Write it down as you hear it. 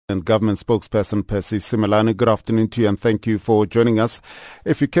And government spokesperson Percy Simelane. Good afternoon to you and thank you for joining us.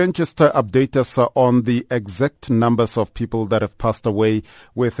 If you can just update us on the exact numbers of people that have passed away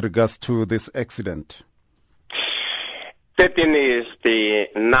with regards to this accident. 13 is the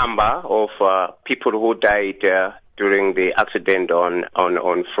number of people who died during the accident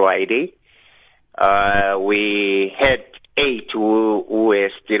on Friday. We had 8 who were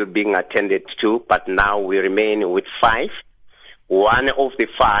still being attended to, but now we remain with 5. One of the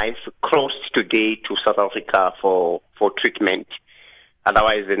 5 crossed today to South Africa for treatment.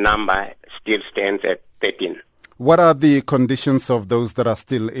 Otherwise, the number still stands at 13. What are the conditions of those that are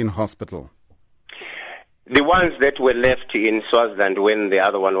still in hospital? The ones that were left in Swaziland when the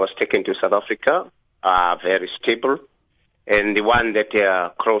other one was taken to South Africa are very stable. And the one that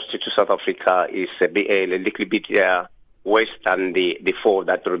crossed to South Africa is a little bit worse than the 4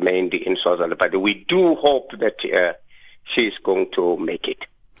 that remained in Swaziland. But we do hope that she's going to make it.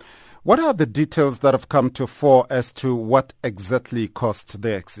 What are the details that have come to fore as to what exactly caused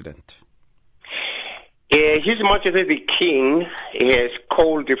the accident? His Majesty the King has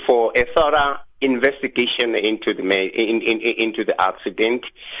called for a thorough investigation into the accident.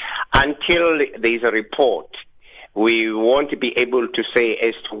 Until there is a report, we won't be able to say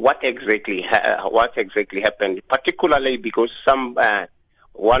as to what exactly happened, particularly because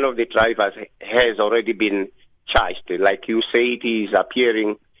one of the drivers has already been charged. Like you said, he is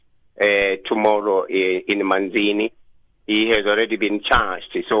appearing tomorrow in Manzini. He has already been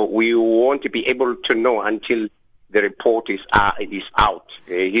charged. So we won't be able to know until the report is out.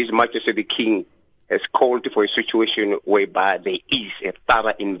 His Majesty the King has called for a situation whereby there is a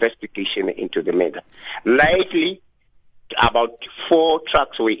thorough investigation into the matter. Likely, about 4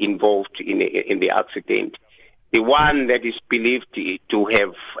 trucks were involved in the accident. The one that is believed to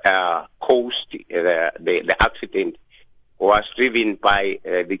have caused the accident was driven by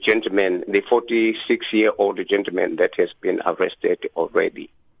the gentleman, the 46-year-old gentleman that has been arrested already.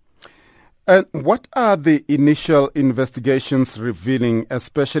 And what are the initial investigations revealing,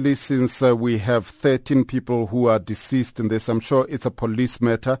 especially since we have 13 people who are deceased in this? I'm sure it's a police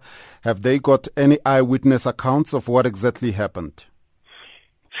matter. Have they got any eyewitness accounts of what exactly happened?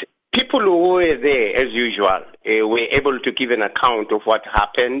 People who were there, as usual, were able to give an account of what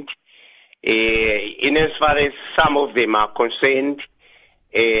happened. In as far as some of them are concerned,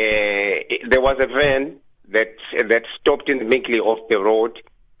 there was a van that stopped in the middle of the road,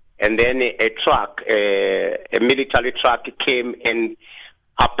 and then a truck, a military truck, came and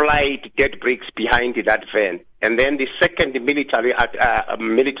applied dead bricks behind that van. And then the second military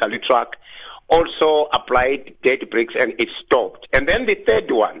truck also applied dead bricks and it stopped. And then the third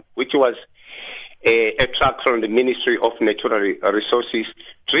one, which was a truck from the Ministry of Natural Resources,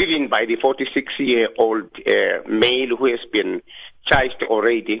 driven by the 46-year-old male who has been charged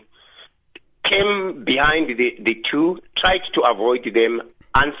already, came behind the 2, tried to avoid them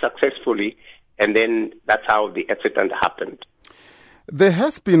unsuccessfully, and then that's how the accident happened. There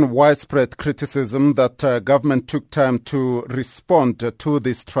has been widespread criticism that government took time to respond to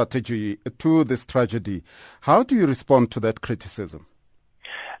this tragedy. How do you respond to that criticism?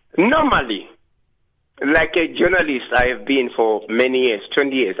 Normally, like a journalist I have been for many years,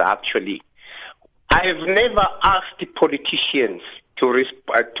 20 years actually, I have never asked politicians to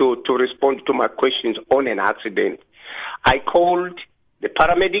respond to my questions on an accident. I called the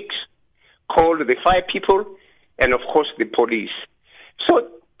paramedics, called the fire people, and of course the police. So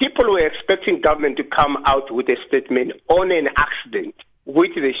people were expecting government to come out with a statement on an accident,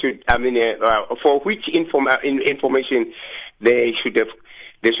 which they should, for which information they should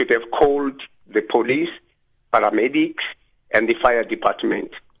have called the police, paramedics, and the fire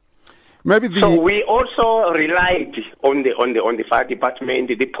department. So we also relied on the fire department,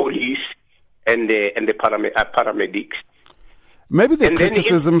 the police, and the paramedics. Maybe the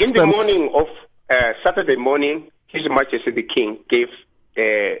criticism in the morning of Saturday morning, His Majesty the King gave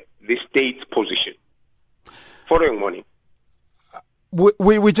the state's position. Following morning.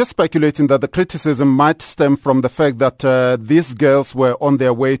 We're just speculating that the criticism might stem from the fact that these girls were on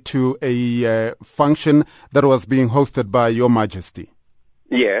their way to a function that was being hosted by Your Majesty.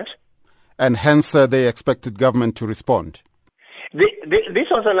 Yes. And hence they expected government to respond. This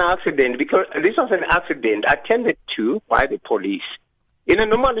was an accident because this was an accident attended to by the police. In a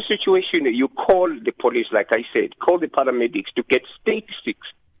normal situation, you call the police, like I said, call the paramedics to get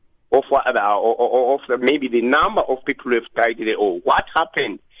statistics of maybe the number of people who have died there or what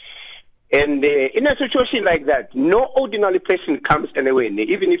happened. And in a situation like that, no ordinary person comes anywhere.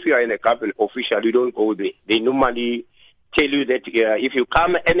 Even if you are in a government official, you don't go there. They normally tell you that if you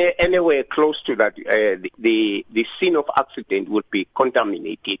come anywhere close to that, the scene of accident would be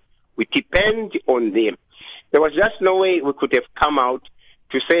contaminated. We depend on them. There was just no way we could have come out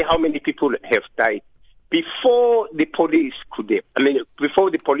to say how many people have died before the police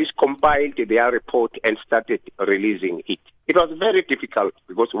before the police compiled their report and started releasing it. It was very difficult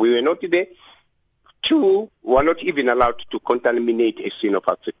because we were not there. Two, we were not even allowed to contaminate a scene of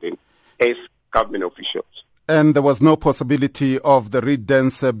accident as government officials. And there was no possibility of the Reed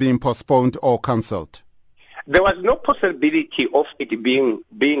dance being postponed or cancelled? There was no possibility of it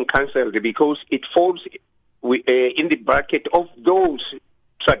being cancelled because it falls in the bracket of those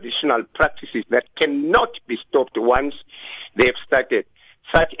traditional practices that cannot be stopped once they have started,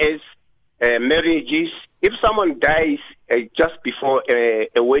 such as marriages. If someone dies just before a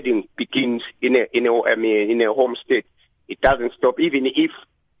wedding begins in a homestead, it doesn't stop, even if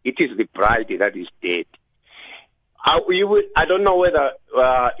it is the bride that is dead. I don't know whether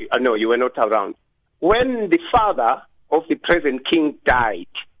no, you were not around when the father of the present king died.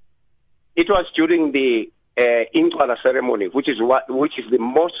 It was during the Incwala ceremony, which is the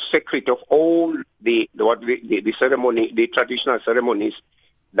most sacred of all the ceremony, the traditional ceremonies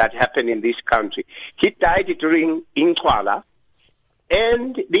that happen in this country. He died during Incwala,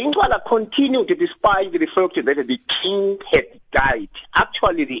 and the Incwala continued despite the fact that the king had died.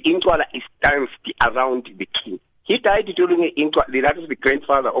 Actually, the Incwala is danced around the king. He died during Incwala. That is the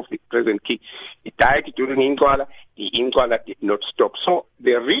grandfather of the present king. He died during Incwala. The Incwala did not stop. So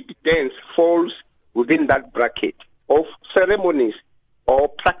the Reed dance falls within that bracket of ceremonies or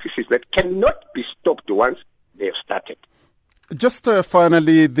practices that cannot be stopped once they have started. Just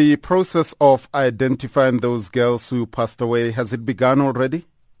finally, the process of identifying those girls who passed away, has it begun already?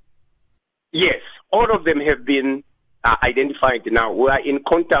 Yes, all of them have been identified now. We are in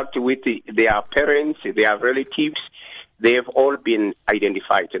contact with their parents, their relatives. They have all been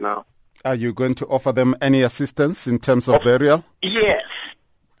identified now. Are you going to offer them any assistance in terms of burial? Yes.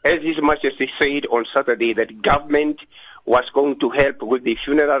 As much as they said on Saturday that government was going to help with the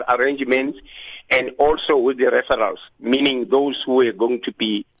funeral arrangements and also with the referrals, meaning those who are going to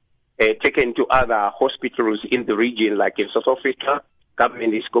be taken to other hospitals in the region, like in South Africa,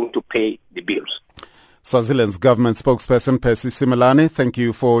 government is going to pay the bills. Swaziland's government spokesperson, Percy Simelane, thank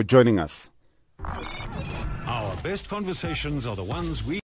you for joining us. Our best conversations are the ones we